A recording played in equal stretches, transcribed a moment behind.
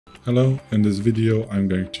Hello, in this video I'm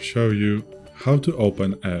going to show you how to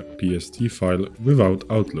open a PST file without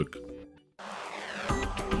Outlook.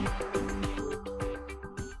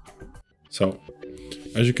 So,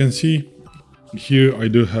 as you can see, here I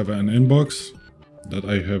do have an inbox that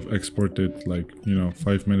I have exported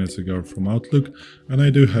 5 minutes ago from Outlook, and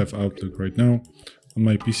I do have Outlook right now on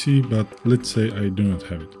my PC, but let's say I do not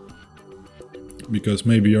have it. Because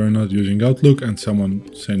maybe you're not using Outlook and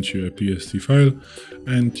someone sent you a PST file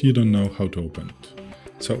and you don't know how to open it.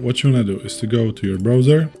 So what you want to do is to go to your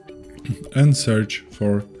browser and search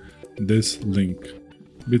for this link,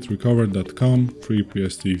 bitrecover.com free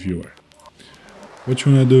PST viewer. What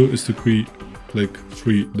you want to do is to click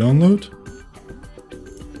free download,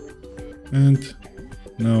 and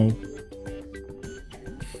now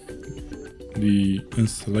the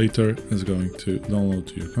installer is going to download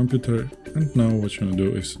to your computer. And now what you want to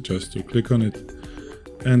do is just to click on it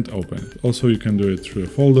and open it. Also, you can do it through a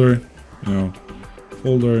folder,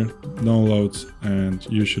 folder, downloads, and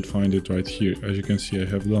you should find it right here. As you can see, I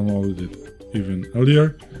have downloaded it even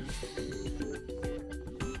earlier.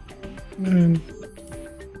 And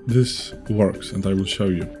this works, and I will show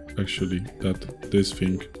you actually that this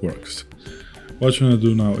thing works. What you want to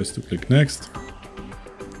do now is to click next.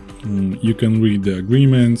 You can read the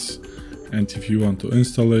agreements, and if you want to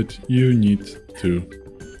install it, you need to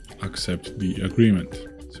accept the agreement.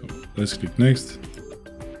 So let's click next.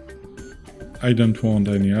 I don't want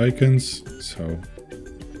any icons, so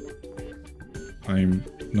I'm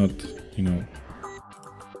not,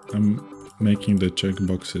 I'm making the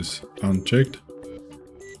checkboxes unchecked.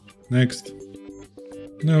 Next.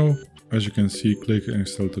 Now, as you can see, click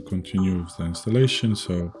install to continue with the installation.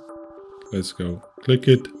 So let's go click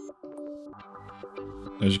it.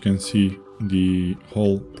 As you can see, the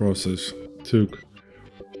whole process took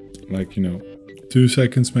 2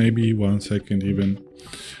 seconds, maybe 1 second even.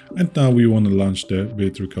 And now we want to launch the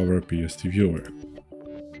bitrecover PST viewer.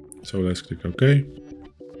 So let's click OK.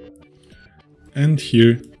 And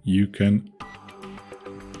here you can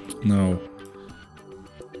now,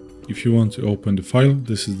 if you want to open the file,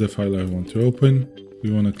 this is the file I want to open.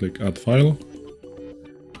 We want to click add file.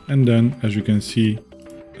 And then, as you can see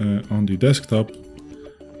on the desktop,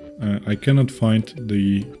 I cannot find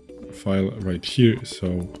the file right here,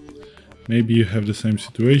 so maybe you have the same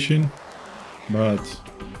situation, but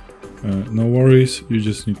no worries, you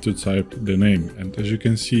just need to type the name. And as you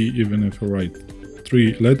can see, even if I write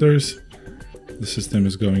 3 letters, the system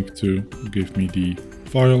is going to give me the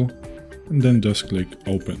file, and then just click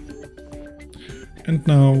open. And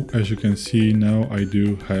now, as you can see, now I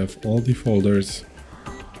do have all the folders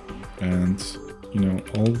and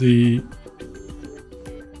all the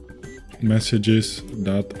messages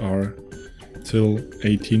that are till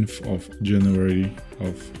 18th of January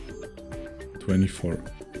of 24.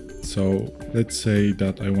 So let's say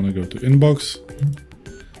that I want to go to inbox,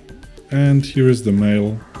 and here is the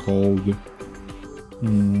mail called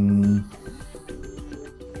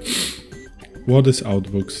what is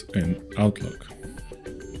Outbooks in Outlook.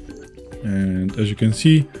 And as you can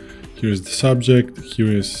see, here is the subject,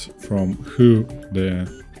 here is from who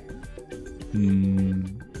the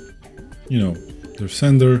the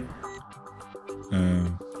sender,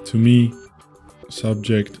 to me,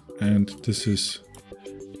 subject, and this is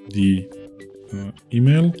the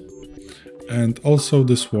email. And also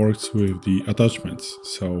this works with the attachments.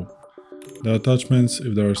 So the attachments,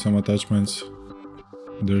 if there are some attachments,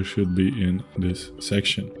 there should be in this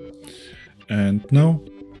section. And now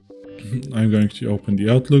I'm going to open the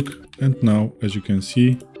Outlook, and now, as you can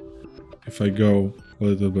see, if I go a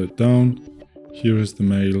little bit down, here is the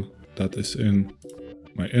mail that is in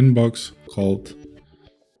my inbox called,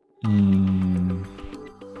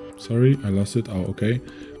 sorry, I lost it. Oh, okay.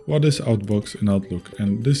 What is Outbox in Outlook?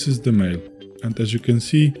 And this is the mail. And as you can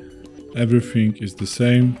see, everything is the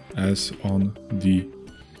same as on the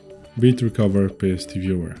bitrecover PST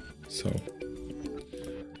viewer. So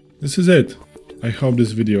this is it. I hope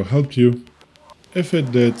this video helped you. If it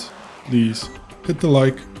did, please hit the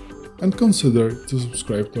like and consider to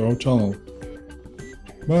subscribe to our channel.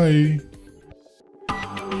 Bye!